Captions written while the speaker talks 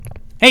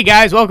Hey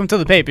guys, welcome to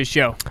the Papers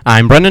Show.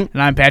 I'm Brendan.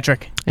 And I'm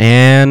Patrick.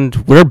 And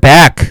we're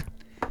back.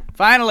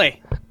 Finally.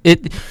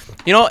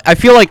 I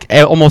feel like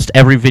almost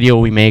every video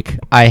we make,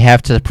 I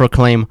have to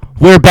proclaim,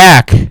 we're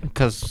back.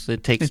 Because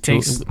it takes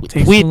too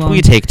long.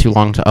 We take too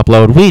long to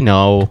upload. We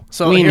know.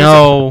 We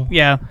know.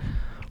 Yeah.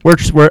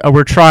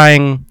 We're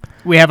trying.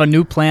 We have a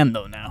new plan,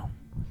 though, now.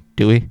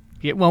 Do we?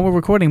 Yeah, well, we're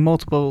recording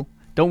multiple.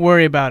 Don't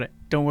worry about it.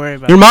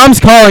 Your mom's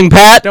calling,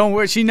 Pat. Don't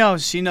worry. She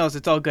knows.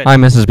 It's all good. Hi,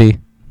 Mrs. B.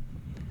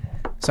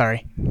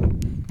 Sorry,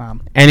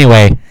 Mom.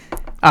 Anyway.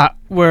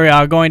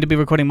 We're going to be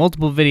recording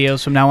multiple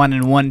videos from now on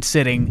in one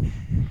sitting,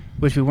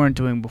 which we weren't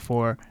doing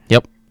before.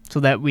 Yep. So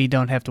that we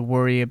don't have to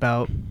worry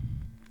about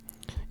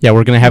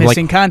we're gonna have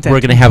missing content.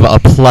 We're gonna have a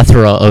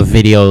plethora of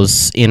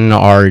videos in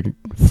our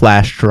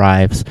flash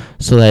drives,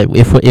 so that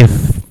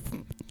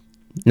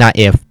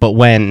but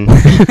when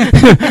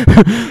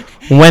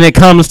when it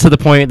comes to the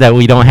point that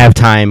we don't have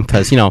time,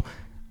 because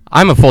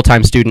I'm a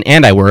full-time student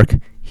and I work.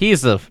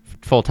 He's a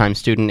full-time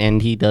student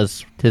and he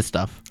does his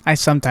stuff. I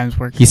sometimes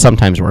work. He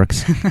sometimes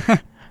works.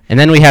 And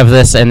then we have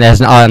this, and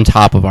that's on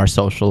top of our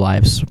social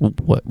lives.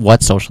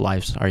 What social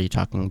lives are you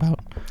talking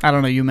about? I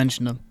don't know. You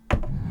mentioned them.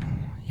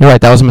 You're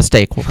right. That was a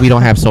mistake. We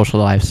don't have social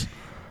lives.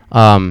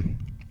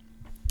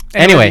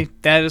 Anyway,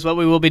 that is what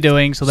we will be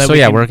doing.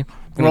 We're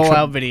roll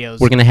out videos.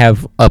 We're gonna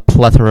have a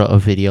plethora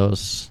of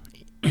videos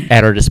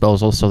at our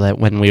disposal, so that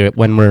when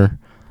we're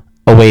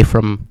away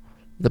from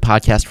the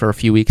podcast for a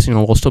few weeks,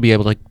 we'll still be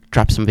able to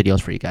drop some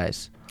videos for you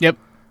guys. Yep.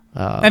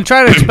 And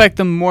try to expect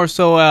them more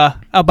so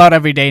about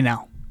every day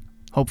now.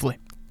 Hopefully.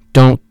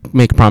 Don't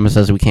make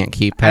promises we can't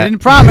keep, Pat. I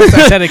didn't promise.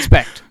 I said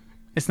expect.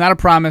 It's not a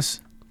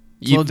promise.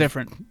 It's a little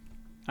different.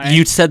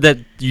 You said that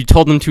you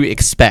told them to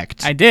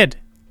expect. I did.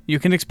 You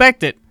can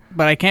expect it,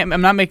 but I can't.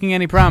 I'm not making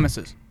any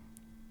promises.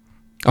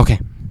 Okay.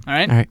 All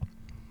right.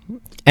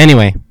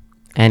 Anyway.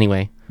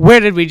 Where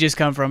did we just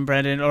come from,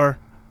 Brendan? Or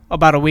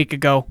about a week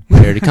ago?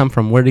 Where did he come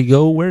from? Where did he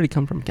go? Where did he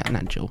come from? Cotton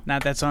Eye Joe.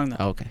 Not that song, though.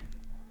 Oh, okay.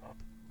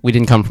 We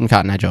didn't come from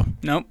Cotton Eye Joe.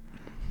 Nope.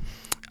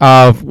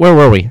 Where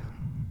were we?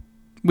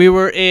 We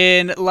were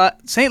in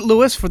St.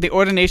 Louis for the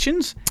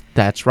Ordinations.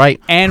 That's right.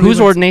 And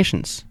whose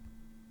Ordinations?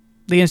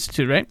 The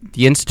Institute, right?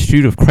 The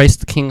Institute of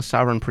Christ the King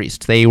Sovereign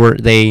Priest. They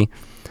ordained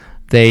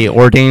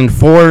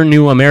 4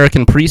 new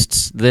American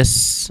priests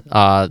this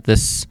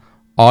August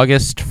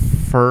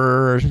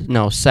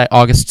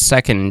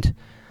 2nd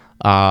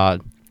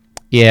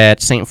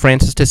at St.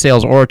 Francis de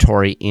Sales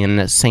Oratory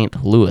in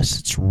St. Louis.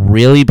 It's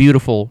really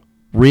beautiful.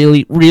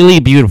 Really, really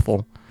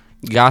beautiful.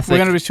 Gothic. We're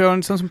going to be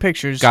showing some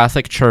pictures.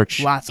 Gothic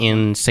church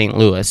in St.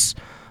 Louis.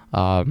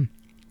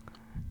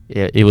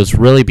 It was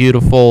really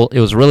beautiful. It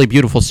was a really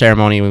beautiful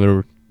ceremony.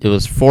 It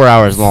was 4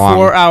 hours long.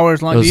 4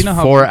 hours long. It was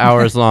 4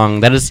 hours long.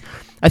 That is,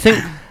 I think,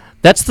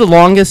 that's the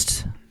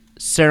longest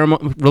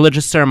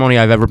religious ceremony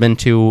I've ever been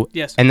to.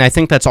 Yes. And I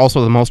think that's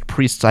also the most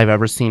priests I've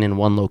ever seen in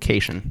one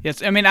location.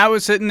 Yes. I mean, I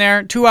was sitting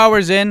there 2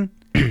 hours in,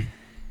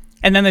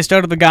 and then they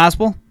started the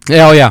gospel.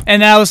 Oh yeah.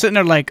 And I was sitting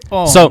there like,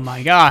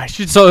 my gosh.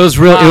 So it was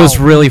really,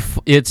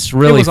 wow. It's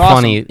really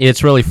funny. Awesome.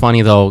 It's really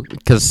funny though,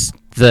 because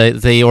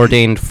they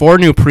ordained 4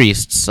 new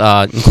priests,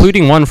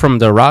 including one from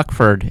the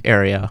Rockford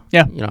area.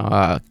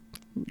 Yeah.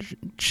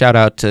 Shout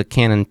out to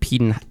Canon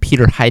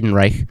Peter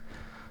Heidenreich.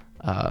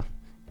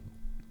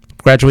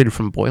 Graduated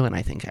from Boylan,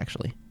 I think,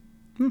 actually.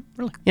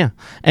 Really? Yeah.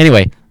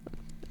 Anyway,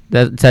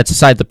 that's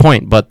aside the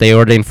point. But they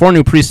ordained 4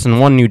 new priests and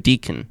 1 new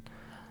deacon.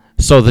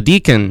 So the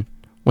deacon,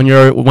 when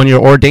you're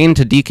ordained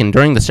to deacon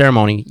during the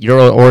ceremony, you're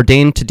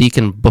ordained to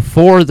deacon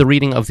before the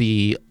reading of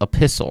the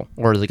epistle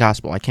or the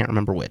gospel. I can't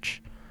remember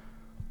which.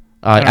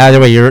 Either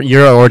way,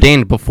 you're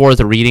ordained before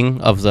the reading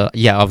of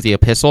the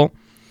epistle,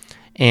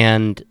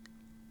 and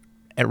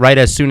right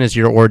as soon as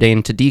you're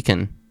ordained to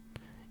deacon,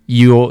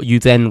 you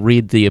then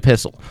read the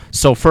epistle.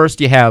 So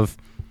first you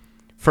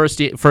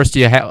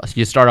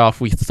start off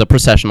with the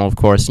processional, of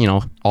course.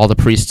 All the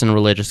priests and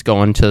religious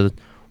going to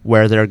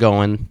where they're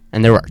going,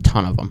 and there were a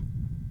ton of them.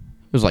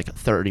 It was like a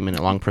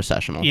 30-minute long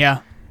processional.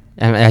 Yeah.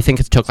 And I think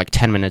it took like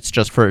 10 minutes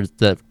just for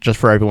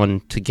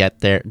everyone to get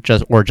there,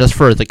 just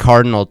for the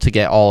cardinal to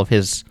get all of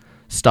his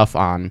stuff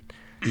on.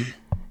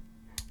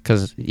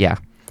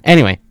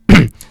 Anyway,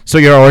 so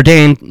you're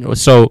ordained.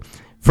 So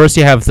first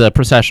you have the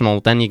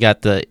processional, then you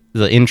got the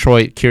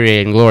introit,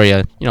 Kyrie and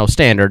Gloria.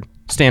 Standard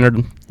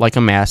like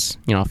a mass.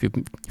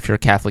 If you're a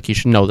Catholic, you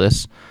should know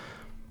this.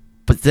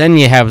 But then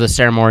you have the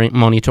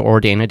ceremony to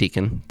ordain a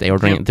deacon. They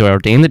ordain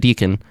the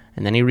deacon,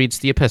 and then he reads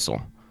the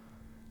epistle.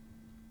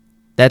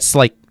 That's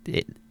like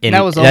that's an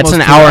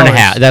hour and a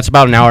half. That's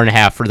about an hour and a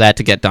half for that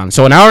to get done.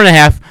 So an hour and a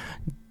half,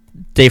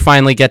 they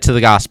finally get to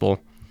the gospel.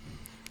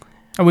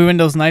 And we were in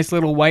those nice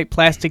little white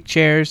plastic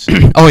chairs.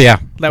 Oh yeah,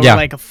 that were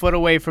like a foot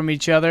away from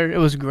each other. It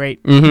was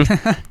great.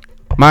 Mm-hmm.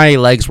 My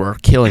legs were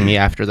killing me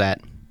after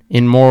that,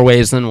 in more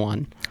ways than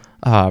one.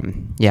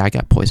 I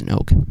got poison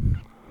oak.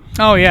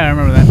 Oh yeah, I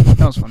remember that.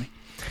 That was funny.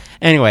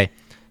 Anyway,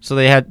 so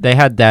they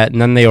had that,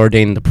 and then they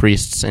ordained the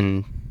priests,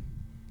 and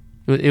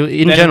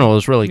in general, it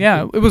was really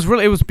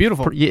it was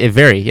beautiful.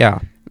 Very.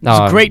 It was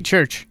a great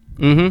church.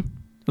 Mm-hmm.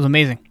 It was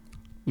amazing.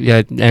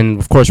 Yeah, and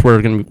of course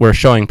we're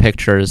showing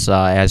pictures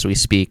as we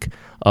speak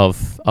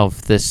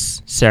of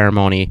this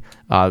ceremony.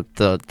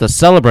 The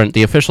celebrant,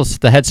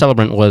 the head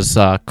celebrant was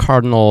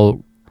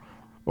Cardinal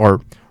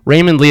or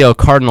Raymond Leo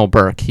Cardinal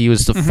Burke. He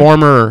was the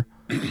former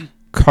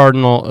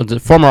the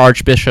former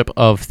Archbishop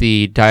of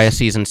the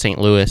diocese in St.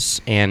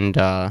 Louis, and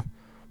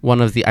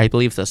one of the, I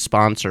believe, the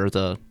sponsor,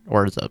 the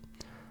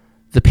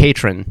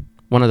patron,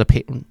 one of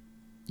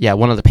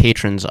the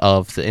patrons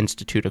of the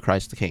Institute of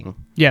Christ the King.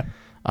 Yeah.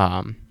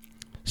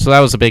 So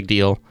that was a big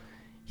deal.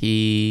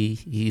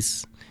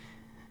 He's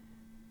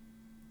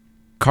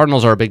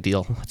cardinals are a big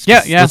deal.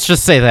 Let's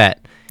just say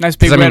that. Nice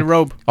big red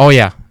robe. Oh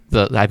yeah,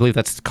 I believe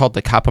that's called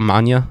the Capa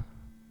Magna.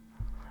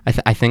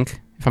 I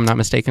think, if I'm not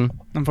mistaken.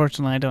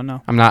 Unfortunately, I don't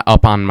know. I'm not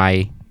up on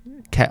my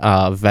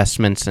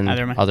vestments and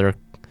other.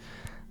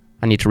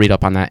 I need to read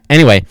up on that.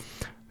 Anyway,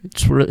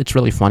 it's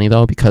really funny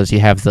though, because you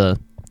have the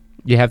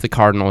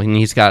cardinal, and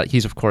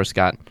he's of course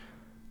got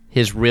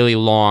his really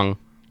long,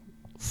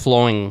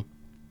 flowing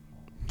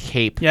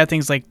cape. Yeah,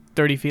 thing's like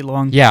 30 feet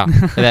long. Yeah,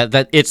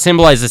 that it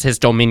symbolizes his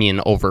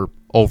dominion over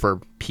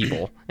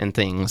people and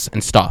things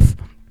and stuff.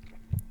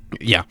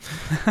 Yeah.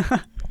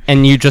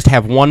 And you just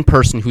have one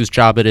person whose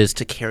job it is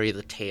to carry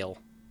the tail.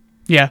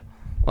 Yeah.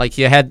 Like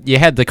you had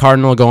the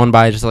cardinal going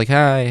by, just like,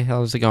 hi,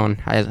 how's it going?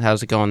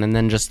 How's it going? And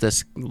then just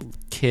this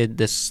kid,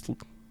 this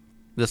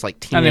like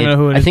teenager. I don't even know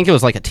who it is. I think it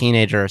was like a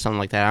teenager or something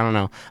like that. I don't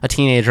know. A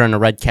teenager in a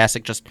red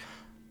cassock just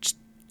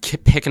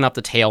picking up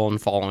the tail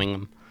and following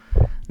him.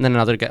 And then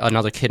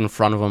another kid in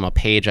front of him, a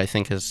page, I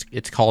think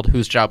it's called,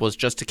 whose job was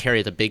just to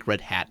carry the big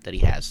red hat that he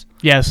has.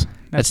 Yes,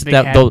 that's the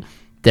big hat.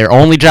 Their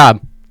only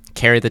job,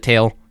 carry the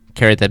tail,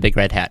 carry the big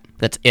red hat.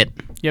 That's it.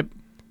 Yep.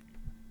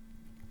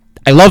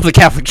 I love the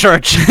Catholic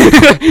Church.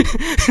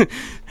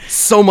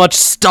 So much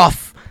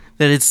stuff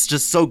that it's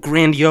just so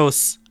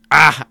grandiose.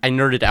 I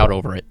nerded out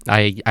over it.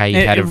 I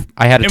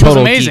had a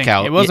total geek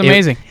out. It was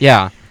amazing.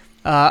 Yeah.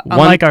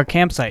 Unlike our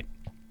campsite.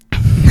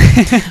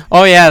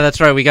 Oh yeah,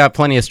 that's right. We got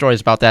plenty of stories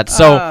about that.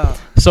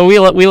 So we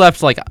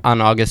left like on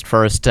August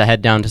 1st to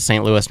head down to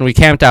St. Louis, and we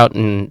camped out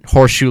in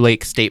Horseshoe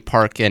Lake State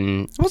Park,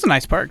 and it was a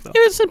nice park though.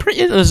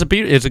 It was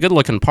a good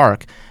looking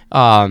park.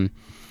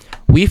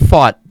 We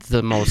fought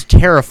the most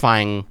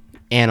terrifying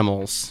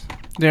animals.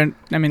 I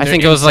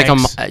think it was like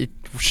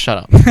shut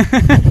up.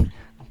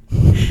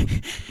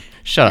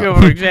 Shut up. You're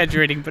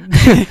over-exaggerating,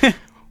 but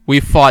we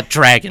fought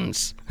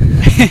dragons.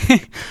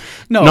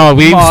 No,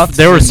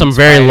 there were some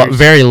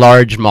very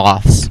large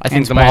moths. I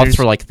think the moths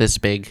were like this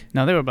big.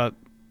 No, they were about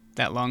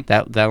that long.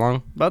 That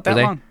long? About that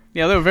long.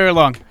 Yeah, they were very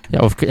long.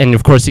 Yeah, and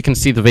of course you can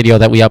see the video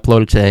that we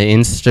uploaded to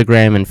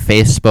Instagram and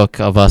Facebook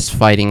of us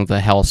fighting the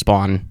hell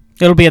spawn.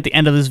 It'll be at the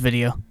end of this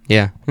video.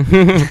 Yeah.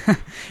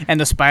 And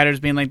the spiders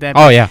being like that.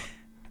 Oh yeah.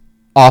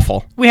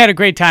 Awful. We had a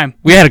great time.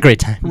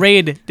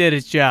 Raid did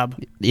its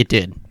job. It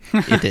did.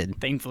 It did.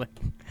 Thankfully.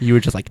 You were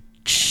just like,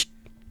 shh.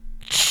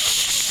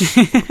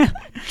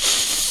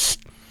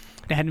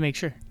 I had to make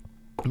sure.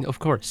 Of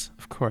course.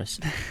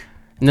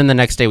 And then the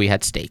next day we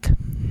had steak.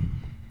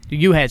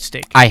 You had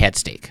steak. I had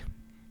steak.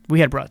 We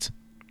had brats.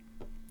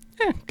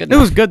 Good enough. It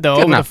was good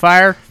though. Over the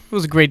fire. It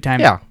was a great time.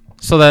 Yeah.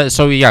 So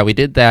we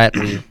did that.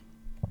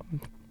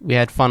 We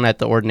had fun at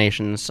the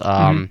Ordinations.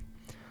 Then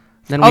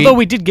although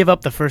we did give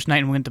up the first night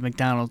and went to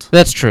McDonald's.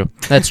 That's true.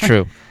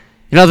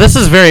 This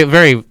is very,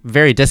 very,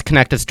 very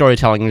disconnected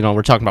storytelling.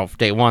 We're talking about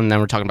day one, then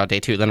we're talking about day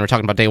two, then we're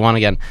talking about day one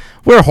again.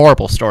 We're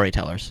horrible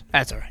storytellers.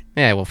 That's all right.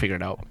 Yeah, we'll figure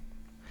it out.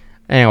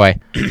 Anyway,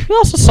 we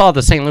also saw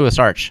the St. Louis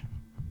Arch.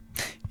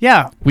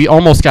 Yeah. We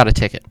almost got a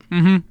ticket.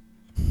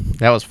 Mm-hmm.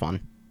 That was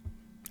fun.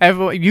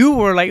 You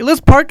were like,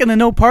 let's park in the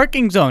no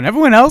parking zone.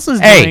 Everyone else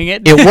is doing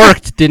it. It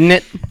worked, didn't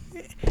it?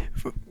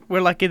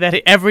 We're lucky that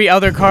every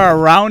other car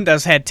around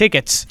us had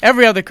tickets.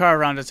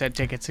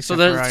 So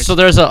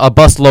there's a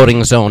bus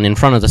loading zone in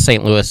front of the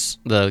St. Louis,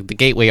 the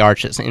Gateway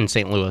Arch in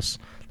St. Louis.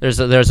 There's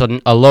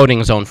a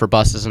loading zone for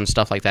buses and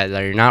stuff like that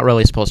you're not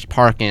really supposed to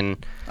park in.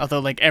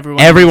 Although like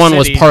everyone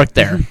was parked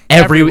there.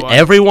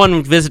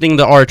 Everyone visiting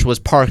the arch was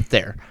parked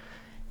there.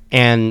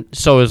 And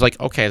so it was like,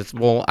 okay,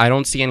 well, I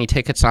don't see any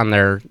tickets on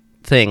their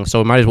thing,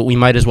 so we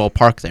might as well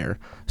park there.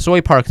 So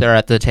we park there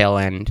at the tail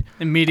end.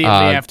 Immediately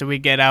after we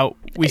get out,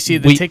 we see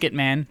the ticket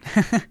man.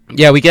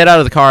 Yeah, we get out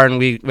of the car and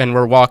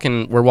we're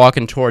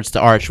walking towards the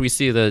arch. We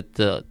see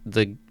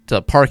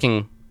the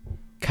parking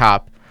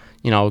cop,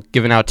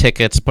 giving out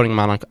tickets, putting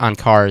them on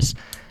cars.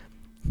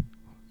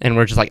 And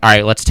we're just like, all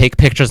right, let's take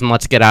pictures and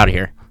let's get out of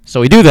here.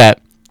 So we do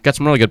that. Got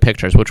some really good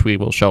pictures, which we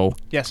will show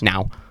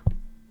now.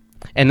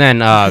 And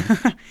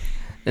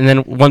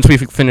then once we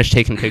finished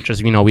taking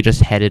pictures, we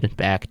just headed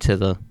back to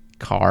the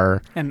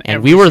car,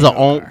 and we were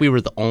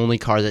the only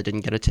car that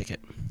didn't get a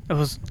ticket. It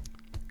was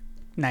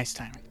nice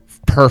timing.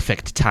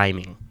 Perfect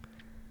timing.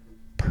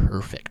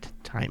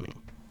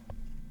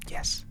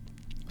 Yes.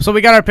 So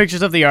we got our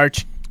pictures of the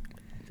arch.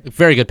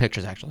 Very good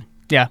pictures, actually.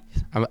 Yeah.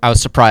 I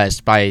was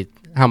surprised by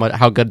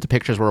how good the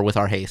pictures were with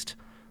our haste.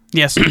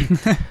 Yes.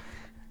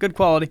 Good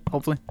quality,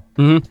 hopefully.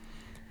 Mm-hmm.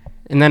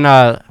 And then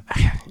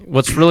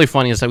what's really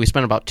funny is that we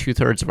spent about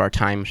 2/3 of our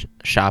time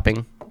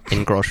shopping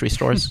in grocery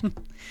stores.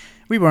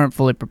 We weren't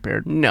fully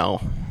prepared.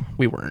 No,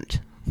 we weren't.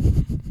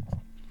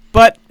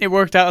 But it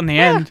worked out in the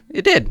end.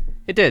 It did.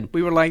 It did.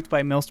 We were liked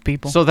by most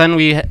people. So then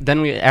we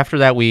after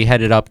that we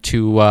headed up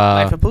to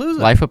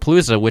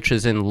Lifeapalooza, which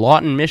is in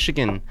Lawton,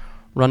 Michigan,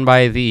 run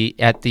by the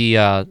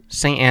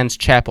St. Anne's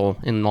Chapel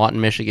in Lawton,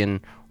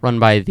 Michigan, run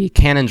by the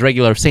Canons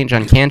Regular of St.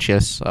 John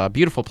Cantius.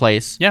 Beautiful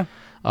place. Yeah.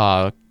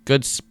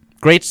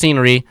 Great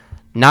scenery.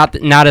 Not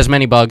as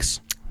many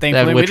bugs.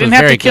 Thankfully, we didn't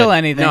have to kill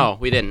anything. No,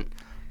 we didn't.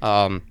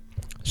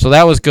 So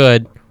that was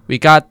good. We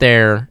got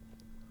there,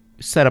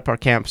 set up our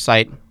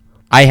campsite.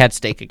 I had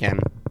steak again.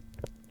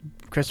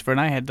 Christopher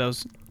and I had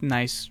those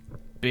nice,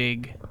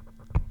 big...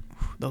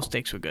 Those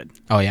steaks were good.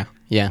 Oh, yeah.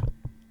 Yeah.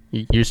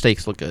 Your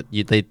steaks look good.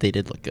 They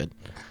did look good.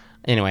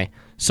 Anyway,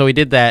 so we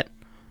did that.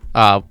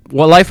 What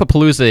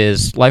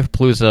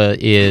Lifeapalooza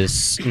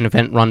is an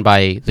event run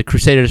by the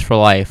Crusaders for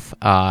Life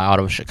out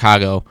of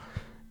Chicago.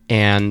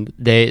 And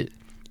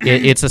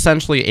it's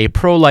essentially a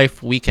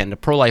pro-life weekend, a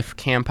pro-life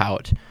camp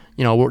out.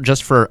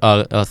 Just for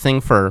a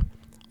thing for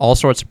all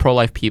sorts of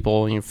pro-life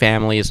people,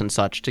 families and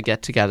such, to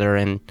get together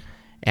and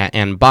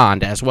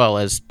bond, as well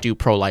as do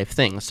pro-life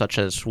things, such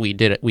as we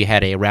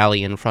had a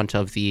rally in front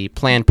of the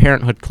Planned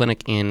Parenthood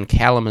clinic in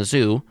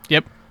Kalamazoo.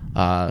 Yep.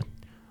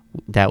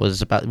 That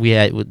was about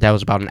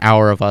an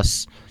hour of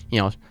us,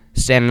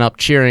 standing up,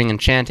 cheering and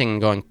chanting and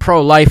going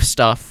pro-life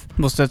stuff.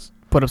 We'll just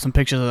put up some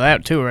pictures of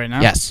that too right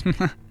now. Yes.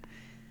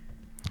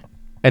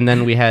 And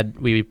then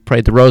we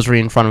prayed the rosary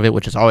in front of it,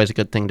 which is always a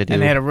good thing to do.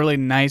 And they had a really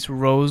nice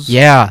rose.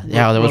 Yeah,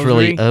 that was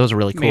really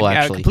cool,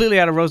 actually. Completely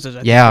out of roses,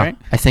 I think, right?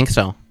 I think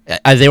so.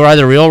 They were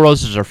either real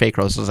roses or fake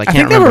roses. I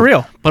can't remember. I think they were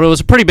real. But it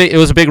was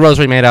a big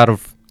rosary made out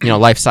of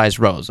life-size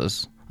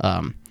roses.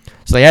 So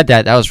they had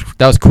that. That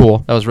was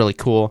cool. That was really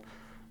cool.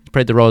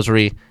 Prayed the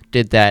rosary.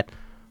 Did that.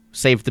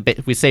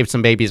 We saved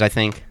some babies, I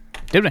think.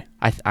 Did we?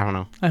 I don't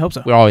know. I hope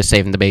so. We're always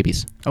saving the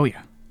babies. Oh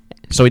yeah.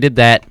 So we did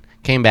that.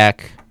 Came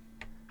back.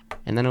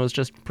 And then it was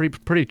just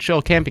pretty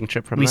chill camping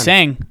trip from We then.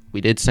 sang.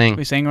 We did sing.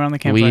 We sang around the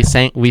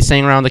campfire. We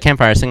sang around the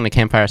campfire, singing the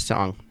campfire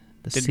song.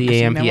 The Did we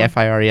sing that one?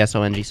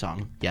 CAMPFIRESONG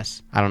song.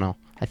 Yes. I don't know.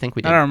 I think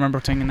we did. I don't remember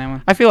singing that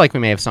one. I feel like we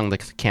may have sung the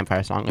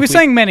campfire song. We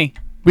sang many.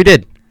 We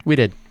did. We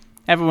did.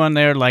 Everyone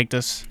there liked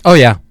us. Oh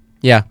yeah.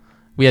 Yeah.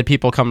 We had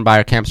people come by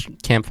our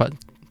campsite.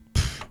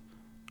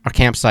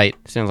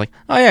 Sounds like,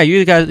 oh yeah,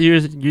 you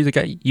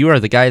are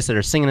the guys that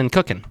are singing and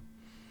cooking.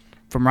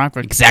 From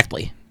Rockford.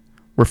 Exactly.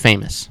 We're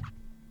famous.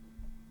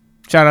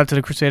 Shout out to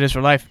the Crusaders for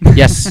Life.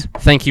 Yes,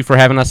 thank you for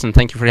having us, and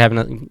thank you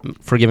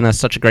for giving us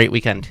such a great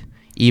weekend.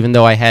 Even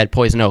though I had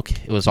poison oak,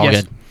 it was all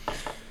good.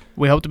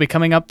 We hope to be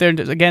coming up there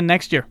again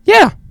next year.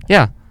 Yeah.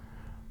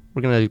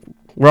 We're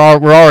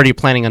already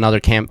planning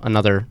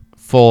another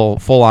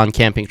full on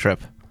camping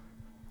trip.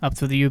 Up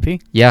through the UP.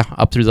 Yeah,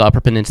 up through the Upper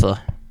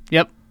Peninsula.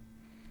 Yep.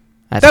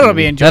 That'll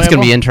be enjoyable. That's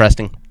gonna be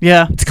interesting.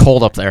 Yeah. It's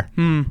cold up there.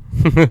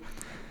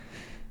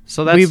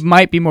 So we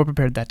might be more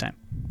prepared that time.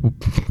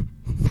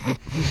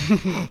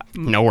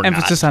 No, we're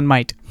Emphasis on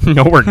might.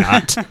 No, we're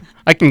not.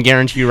 I can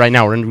guarantee you right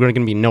now we're going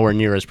to be nowhere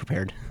near as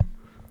prepared.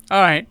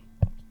 All right.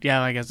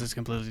 Yeah, I guess it's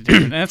completely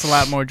different. And that's a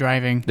lot more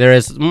driving. There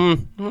is.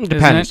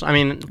 Depends. I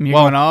mean, you're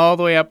going all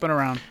the way up and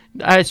around.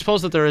 I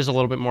suppose that there is a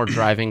little bit more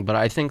driving, but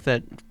I think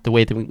that the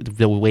way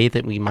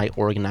that we might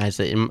organize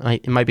it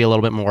might be a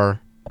little bit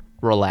more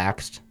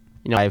relaxed.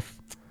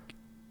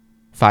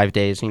 5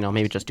 days.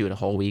 Maybe just do it a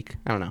whole week.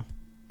 I don't know.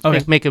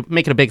 Okay. Make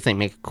it a big thing.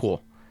 Make it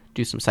cool.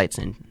 Do some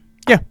sightseeing.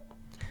 Yeah.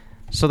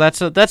 So that's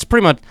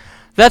pretty much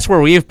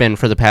where we've been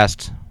for the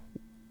past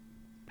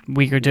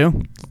week or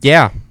two.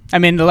 Yeah. I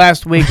mean, the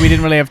last week we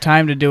didn't really have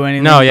time to do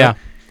anything. No, yeah.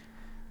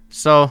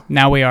 So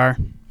now we are.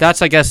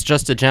 That's, I guess,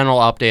 just a general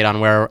update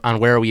on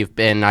where we've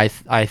been.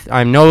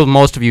 I know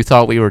most of you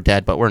thought we were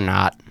dead, but we're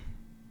not.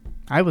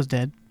 I was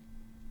dead.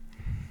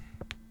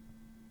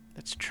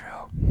 That's true.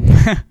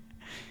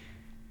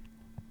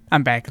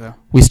 I'm back though.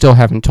 We still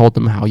haven't told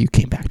them how you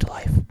came back to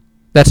life.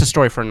 That's a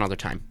story for another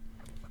time.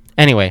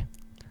 Anyway,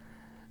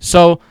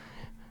 so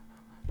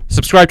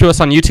subscribe to us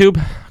on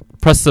YouTube.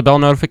 Press the bell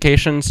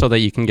notification so that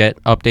you can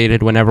get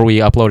updated whenever we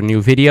upload a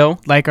new video.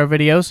 Like our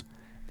videos.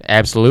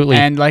 Absolutely.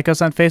 And like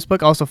us on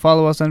Facebook. Also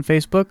follow us on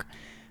Facebook.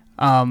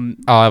 Follow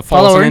us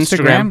on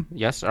Instagram.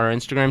 Yes, our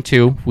Instagram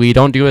too. We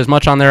don't do as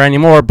much on there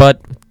anymore,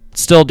 but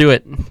still do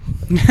it.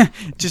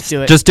 Just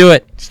do it. Just do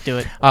it. Just do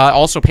it.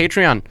 Also,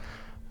 Patreon.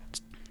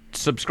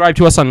 Subscribe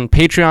to us on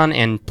Patreon,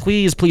 and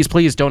please, please,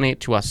 please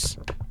donate to us.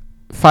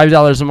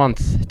 $5 a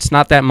month. It's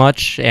not that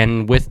much,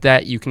 and with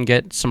that, you can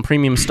get some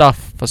premium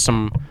stuff.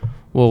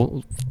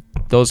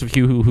 Those of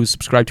you who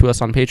subscribe to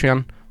us on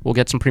Patreon will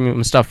get some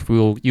premium stuff.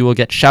 You will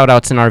get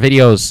shout-outs in our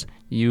videos.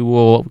 You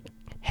will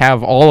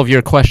have all of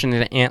your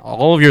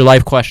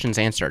life questions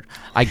answered.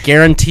 I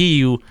guarantee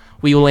you,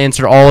 we will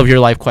answer all of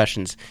your life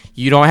questions.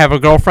 You don't have a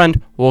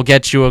girlfriend? We'll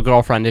get you a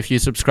girlfriend if you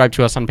subscribe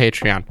to us on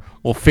Patreon.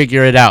 We'll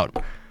figure it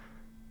out.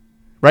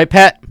 Right,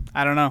 Pat?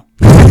 I don't know.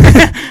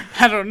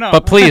 I don't know.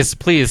 But please,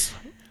 please,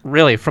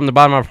 really, from the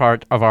bottom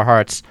of our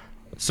hearts,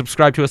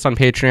 subscribe to us on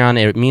Patreon.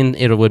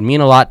 It would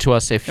mean a lot to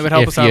us if It would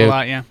help us out a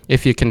lot, yeah.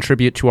 if you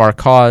contribute to our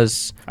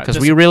cause, because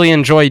we really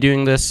enjoy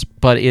doing this,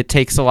 but it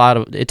takes a lot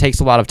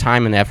of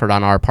time and effort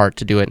on our part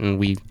to do it,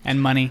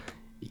 and money.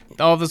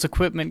 All this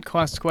equipment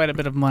costs quite a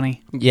bit of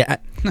money. Yeah,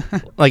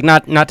 like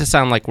not to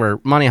sound like we're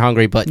money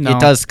hungry, but it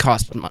does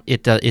cost.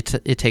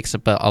 It takes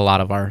a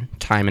lot of our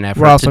time and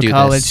effort. We're also to do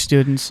college this.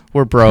 students.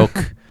 We're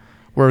broke.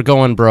 We're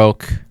going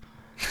broke.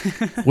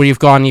 We've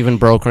gone even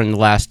broker in the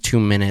last 2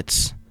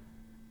 minutes.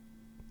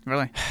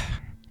 Really?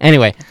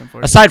 Anyway,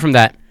 aside from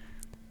that,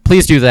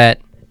 please do that,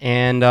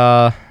 and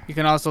you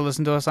can also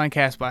listen to us on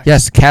Castbox.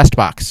 Yes,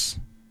 Castbox.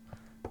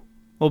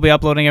 We'll be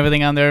uploading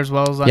everything on there as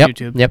well as on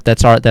YouTube. Yep,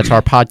 that's our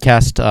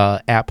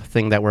podcast app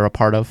thing that we're a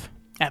part of.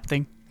 App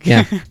thing.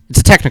 Yeah, it's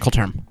a technical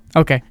term.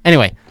 Okay.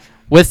 Anyway,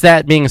 with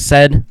that being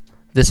said,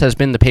 this has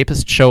been the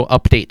Papist Show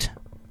update.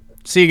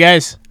 See you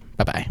guys.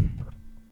 Bye-bye.